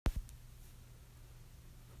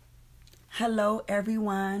Hello,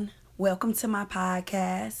 everyone. Welcome to my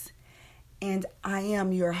podcast. And I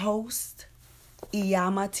am your host,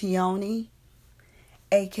 Iyama Tioni,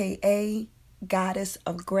 aka Goddess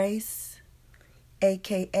of Grace,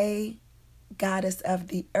 aka Goddess of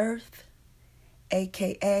the Earth,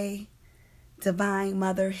 aka Divine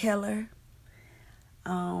Mother Healer.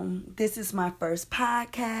 This is my first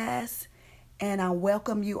podcast, and I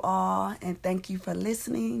welcome you all and thank you for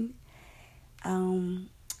listening.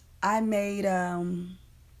 I made a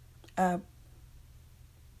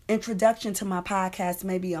introduction to my podcast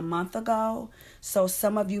maybe a month ago, so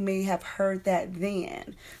some of you may have heard that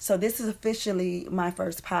then. So this is officially my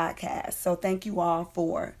first podcast. So thank you all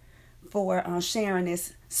for sharing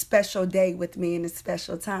this special day with me in this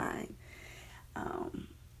special time.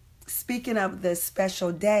 Speaking of the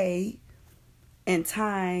special day and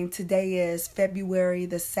time, today is February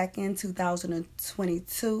the 2nd,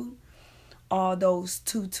 2022. All those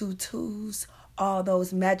 222s, all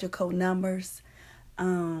those magical numbers.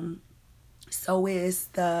 So is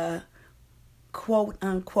the quote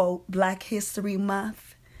unquote Black History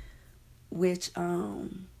Month, which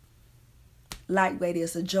lightweight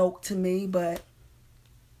is a joke to me, but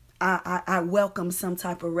I welcome some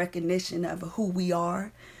type of recognition of who we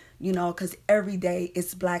are, because every day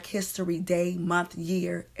is Black History Day, month,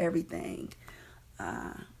 year, everything.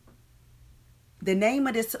 The name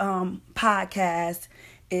of this podcast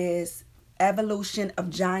is Evolution of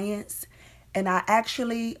Giants. And I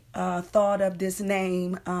actually thought of this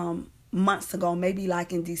name months ago, maybe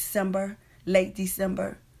like in December, late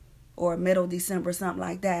December or middle December, something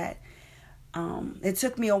like that. It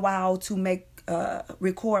took me a while to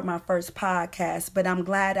record my first podcast, but I'm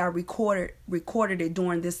glad I recorded it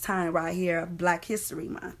during this time right here of Black History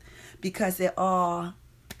Month, because it all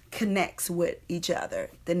connects with each other.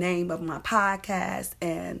 The name of my podcast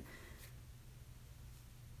and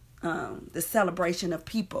the celebration of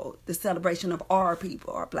people, the celebration of our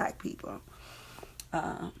people, our Black people.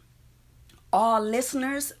 All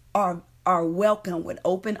listeners are welcome with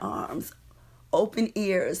open arms, open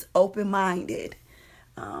ears, open-minded.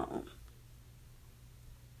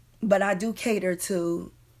 But I do cater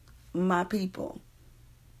to my people.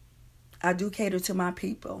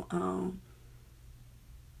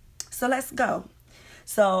 So let's go.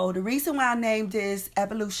 So the reason why I named this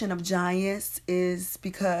Evolution of Giants is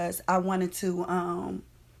because I wanted to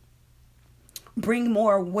bring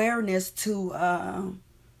more awareness to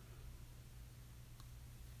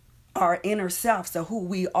our inner self, so who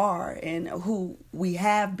we are and who we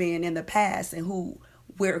have been in the past and who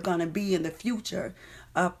we're going to be in the future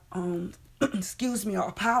of,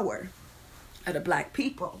 our power of the Black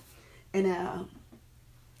people and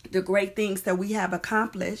the great things that we have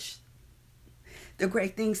accomplished. The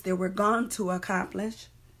great things that we're going to accomplish,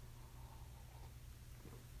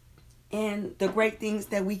 and the great things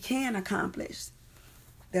that we can accomplish,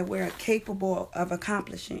 that we're capable of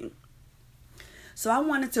accomplishing. So I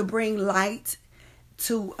wanted to bring light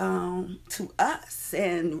to us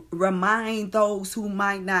and remind those who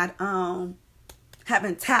might not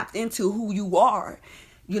haven't tapped into who you are.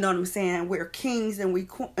 You know what I'm saying? We're kings and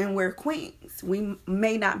we're queens. We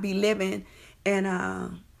may not be living in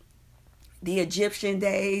the Egyptian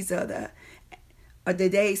days or the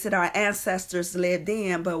days that our ancestors lived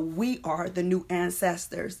in, but we are the new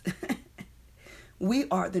ancestors. We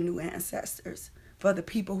are the new ancestors for the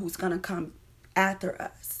people who's going to come after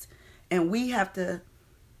us. And we have to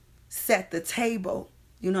set the table,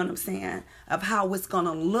 you know what I'm saying, of how it's going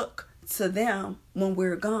to look to them when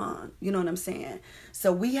we're gone. You know what I'm saying?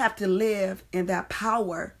 So we have to live in that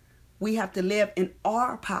power. We have to live in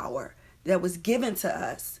our power that was given to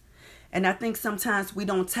us. And I think sometimes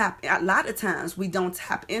a lot of times we don't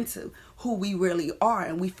tap into who we really are,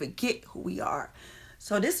 and we forget who we are.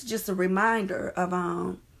 So this is just a reminder of,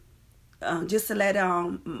 just to let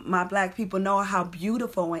my Black people know how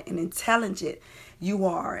beautiful and intelligent you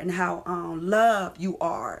are, and how loved you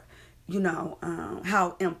are,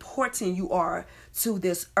 how important you are to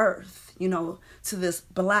this earth, to this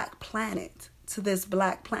black planet,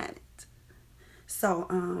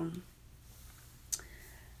 So,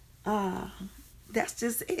 that's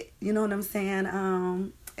just it. You know what I'm saying?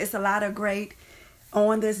 It's a lot of great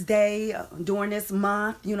on this day, during this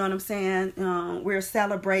month. You know what I'm saying? We're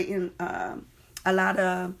celebrating a lot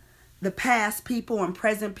of the past people and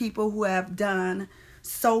present people who have done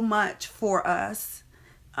so much for us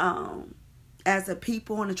as a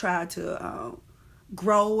people, and to try to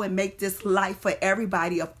grow and make this life for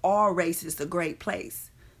everybody of all races a great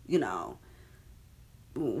place.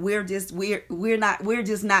 We're just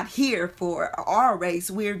not here for our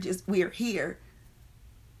race. We're here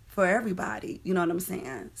for everybody. You know what I'm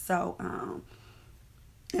saying? So,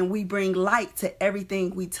 and we bring light to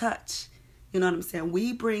everything we touch. You know what I'm saying?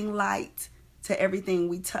 We bring light to everything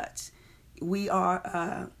we touch. We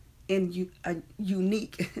are in a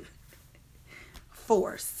unique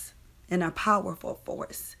force and a powerful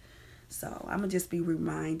force. So I'm going to just be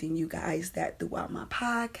reminding you guys that throughout my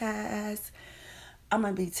podcast, I'm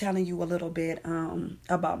going to be telling you a little bit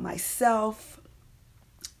about myself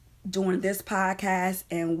during this podcast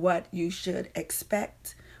and what you should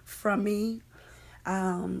expect from me.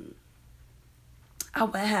 I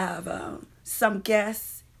will have some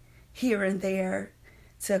guests here and there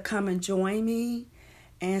to come and join me,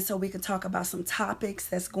 and so we can talk about some topics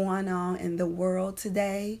that's going on in the world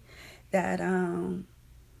today that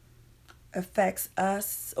affects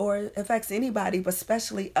us or affects anybody, but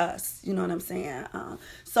especially us. You know what I'm saying?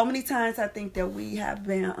 So many times I think that we have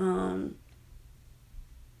been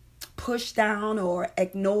pushed down or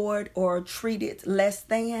ignored or treated less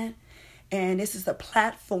than, and this is a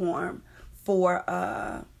platform for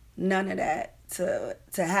none of that to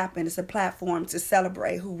happen. It's a platform to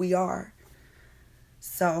celebrate who we are.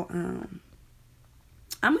 So I'm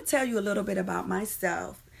going to tell you a little bit about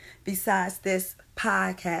myself. Besides this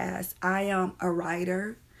podcast, I am a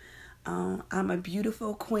writer. I'm a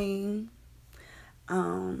beautiful queen.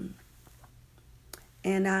 And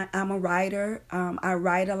I'm a writer. I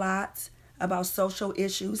write a lot about social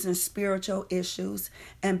issues and spiritual issues.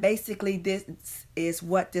 And basically this is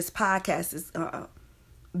what this podcast is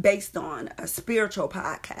based on, a spiritual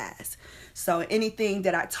podcast. So anything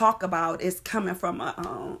that I talk about is coming from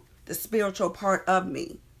the spiritual part of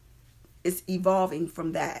me. It's evolving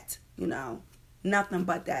from that, you know, nothing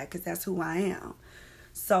but that, because that's who I am.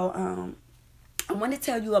 So I want to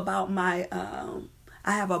tell you about my,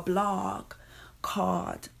 I have a blog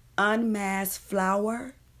called Unmasked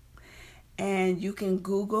Flower, and you can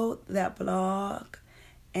Google that blog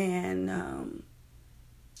and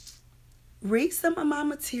read some of my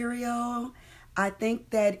material. I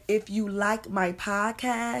think that if you like my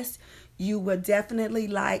podcast, you would definitely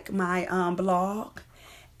like my blog.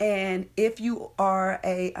 And if you are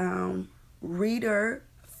a reader,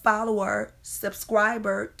 follower,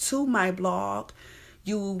 subscriber to my blog,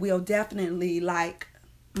 you will definitely like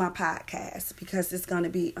my podcast, because it's going to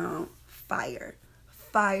be fire.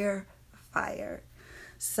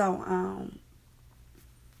 So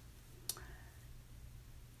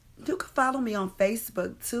you can follow me on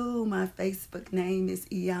Facebook too. My Facebook name is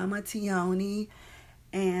Iyama Tioni,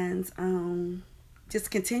 and just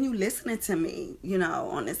continue listening to me, you know,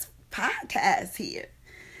 on this podcast here.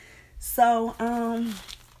 So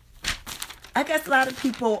I guess a lot of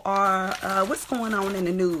people are, what's going on in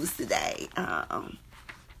the news today?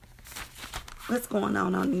 What's going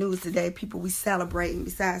on the news today? People we celebrating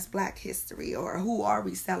besides Black History, or who are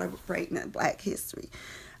we celebrating in Black History?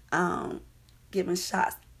 Giving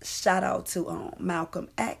shout out to Malcolm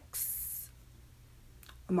X,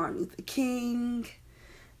 Martin Luther King,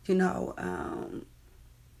 you know,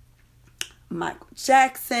 Michael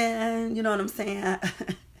Jackson, you know what I'm saying?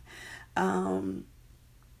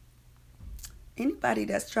 Anybody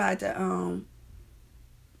that's tried to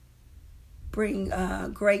bring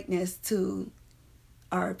greatness to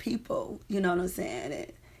our people, you know what I'm saying?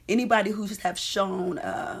 And anybody who have shown,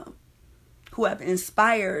 who have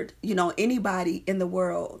inspired, you know, anybody in the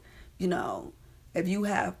world, you know, if you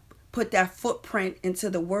have put that footprint into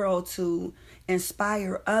the world to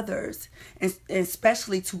inspire others, and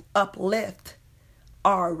especially to uplift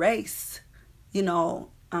our race, you know,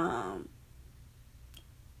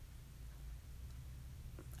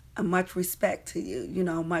 much respect to you, you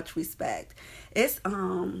know, much respect. It's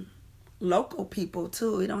local people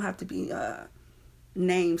too. It don't have to be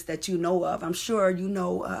names that you know of. I'm sure you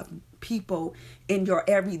know of people in your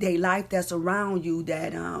everyday life that's around you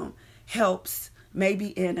that helps, maybe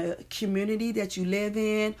in a community that you live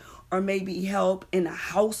in, or maybe help in a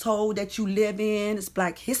household that you live in. It's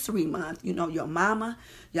Black History Month. You know, your mama,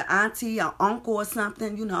 your auntie, your uncle or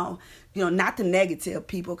something, you know, not the negative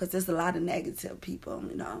people, because there's a lot of negative people,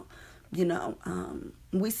 you know,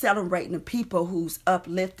 we celebrating the people who's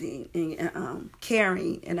uplifting and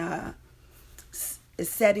caring and is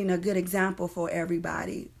setting a good example for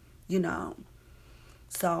everybody, you know.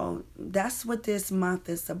 So that's what this month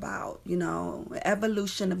is about, you know,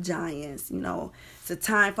 evolution of giants. You know, it's a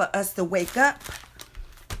time for us to wake up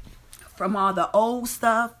from all the old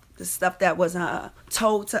stuff, the stuff that was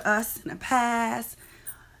told to us in the past,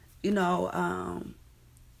 you know,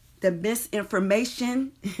 the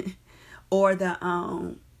misinformation or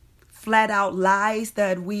the flat out lies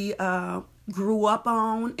that we grew up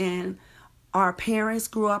on and our parents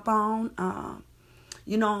grew up on.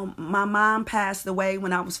 You know, my mom passed away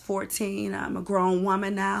when I was 14. I'm a grown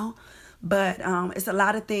woman now. But it's a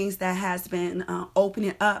lot of things that has been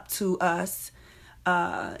opening up to us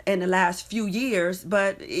in the last few years.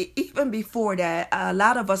 But even before that, a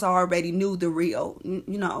lot of us already knew the real. You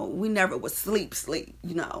know, we never would sleep,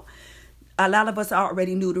 you know. A lot of us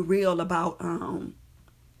already knew the real about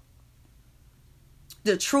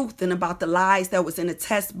the truth and about the lies that was in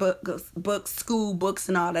the books, school books,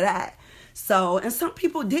 and all of that. So, and some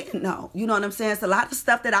people didn't know, you know what I'm saying? It's a lot of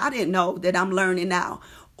stuff that I didn't know that I'm learning now.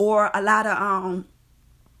 Or a lot of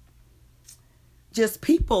just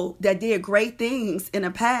people that did great things in the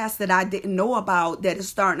past that I didn't know about that is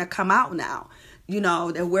starting to come out now. You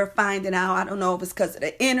know, that we're finding out. I don't know if it's because of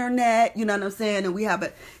the internet, you know what I'm saying? And we have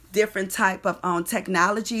a different type of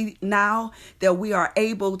technology now that we are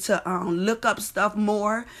able to look up stuff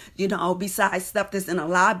more, you know, besides stuff that's in a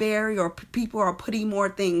library, or people are putting more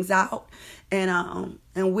things out, and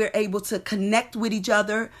we're able to connect with each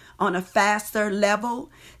other on a faster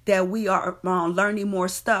level, that we are learning more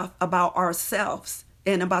stuff about ourselves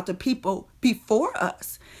and about the people before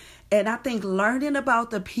us. And I think learning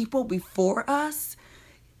about the people before us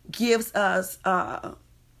gives us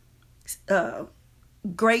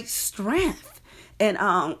great strength, and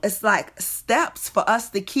it's like steps for us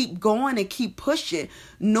to keep going and keep pushing,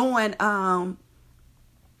 knowing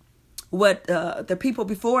what the people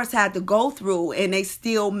before us had to go through, and they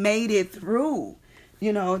still made it through.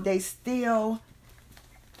 You know, they still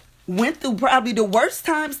went through probably the worst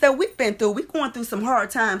times that we've been through. We're going through some hard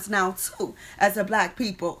times now too, as a Black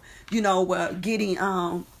people. You know, getting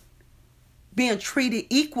being treated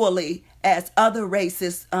equally as other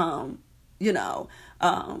races. You know.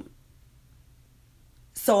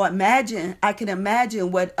 So I can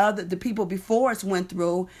imagine what the people before us went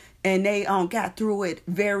through, and they got through it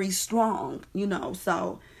very strong, you know.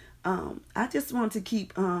 So I just want to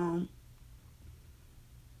keep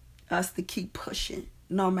us to keep pushing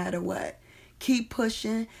no matter what. Keep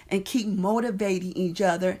pushing and keep motivating each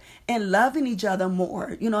other and loving each other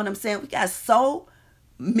more. You know what I'm saying? We got so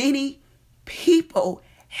many people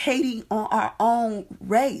hating on our own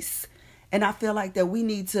race. And I feel like that we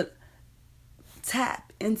need to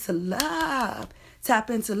tap into love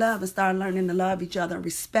and start learning to love each other and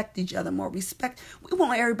respect each other more. We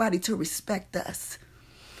want everybody to respect us.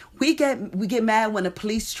 We get mad when the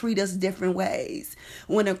police treat us different ways.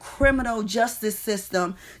 When a criminal justice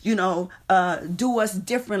system, you know, do us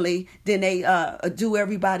differently than they do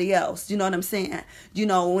everybody else. You know what I'm saying? You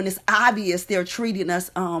know, when it's obvious they're treating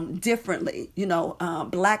us differently. You know,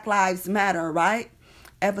 Black Lives Matter, right?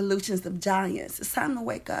 Evolutions of giants. It's time to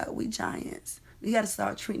wake up. We giants. We got to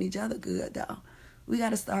start treating each other good, though. We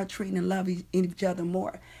got to start treating and loving each other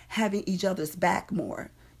more, having each other's back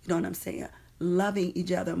more. You know what I'm saying? Loving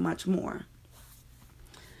each other much more.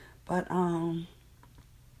 But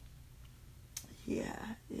yeah.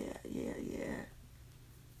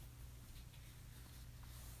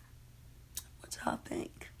 What y'all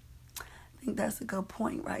think? I think that's a good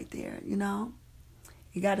point right there. You know,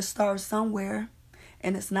 you got to start somewhere.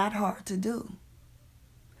 And it's not hard to do.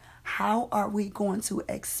 How are we going to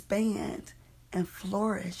expand and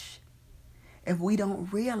flourish if we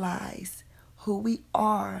don't realize who we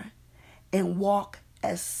are and walk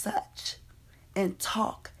as such and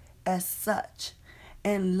talk as such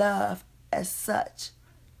and love as such?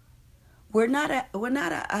 We're not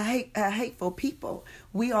a hateful people.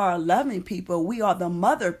 We are a loving people. We are the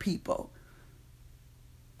mother people.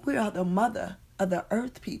 We are the mother of the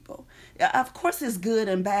earth people. Of course, there's good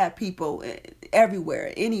and bad people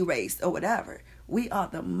everywhere, any race or whatever. We are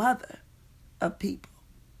the mother of people.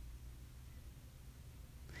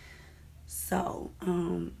 So,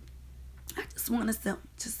 I just want us to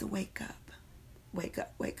wake up. Wake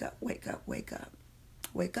up.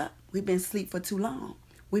 We've been asleep for too long.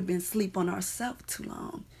 We've been asleep on ourselves too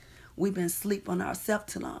long.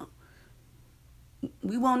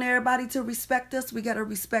 We want everybody to respect us. We got to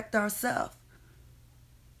respect ourselves.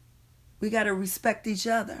 We got to respect each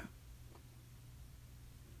other.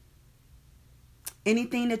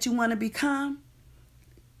 Anything that you want to become,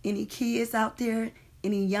 any kids out there,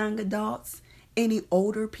 any young adults, any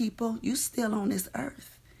older people, you still on this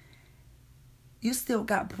earth. You still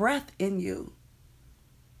got breath in you.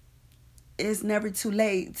 It's never too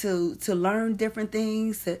late to learn different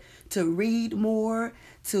things, to read more,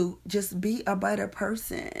 to just be a better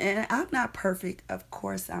person. And I'm not perfect. Of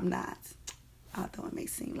course I'm not. Although it may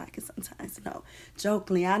seem like it sometimes. No,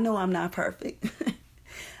 jokingly, I know I'm not perfect.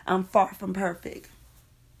 I'm far from perfect.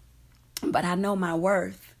 But I know my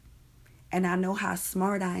worth. And I know how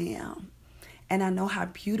smart I am. And I know how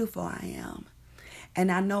beautiful I am.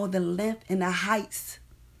 And I know the length and the heights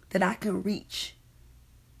that I can reach.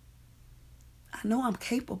 I know I'm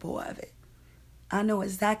capable of it. I know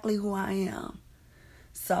exactly who I am.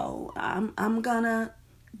 So I'm gonna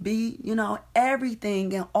be,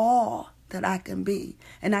 everything and all that I can be.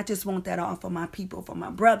 And I just want that all for my people, for my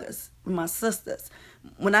brothers, for my sisters.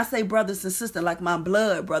 When I say brothers and sisters, like my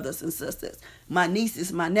blood brothers and sisters, my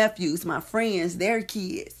nieces, my nephews, my friends, their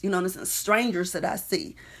kids, strangers that I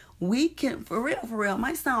see. We can, for real, it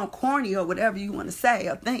might sound corny or whatever you want to say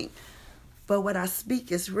or think, but what I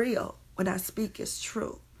speak is real. What I speak is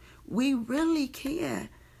true. We really can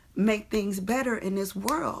make things better in this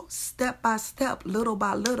world, step by step, little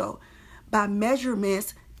by little, by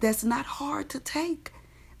measurements that's not hard to take,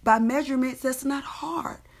 by measurements that's not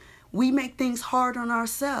hard. We make things hard on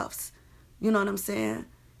ourselves. You know what I'm saying?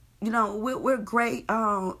 We're great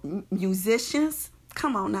musicians.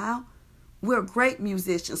 Come on now. We're great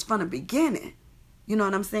musicians from the beginning. You know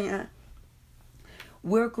what I'm saying?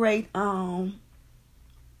 We're great in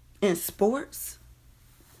sports.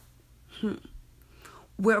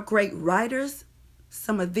 We're great writers.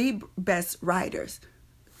 Some of the best writers.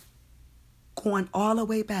 Going all the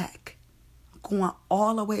way back.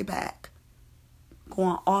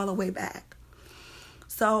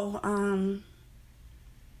 So,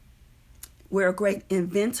 we're great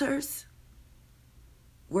inventors.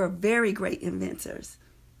 We're very great inventors.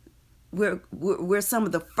 We're some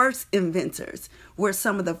of the first inventors. We're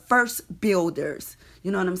some of the first builders.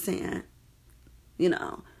 You know what I'm saying?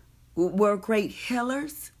 We're great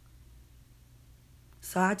healers.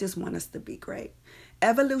 So I just want us to be great.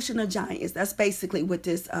 Evolution of Giants. That's basically what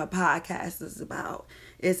this podcast is about.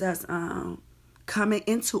 It's us coming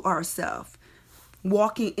into ourselves,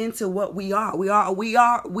 walking into what we are. We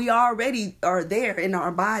already are there in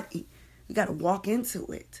our body. You got to walk into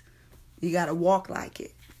it. You got to walk like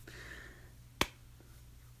it.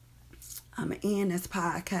 I'm going to end this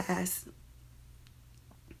podcast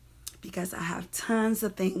because I have tons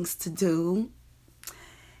of things to do.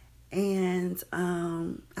 And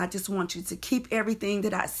I just want you to keep everything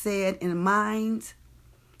that I said in mind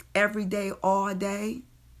every day, all day.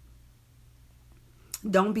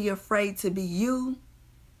 Don't be afraid to be you.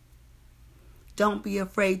 Don't be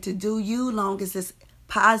afraid to do you, long as it's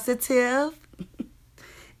positive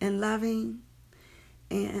and loving.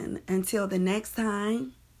 And until the next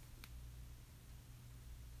time,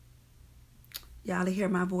 y'all will hear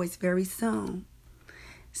my voice very soon.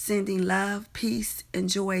 Sending love, peace, and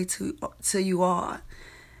joy to you all.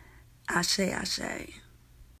 Ashe, ashe.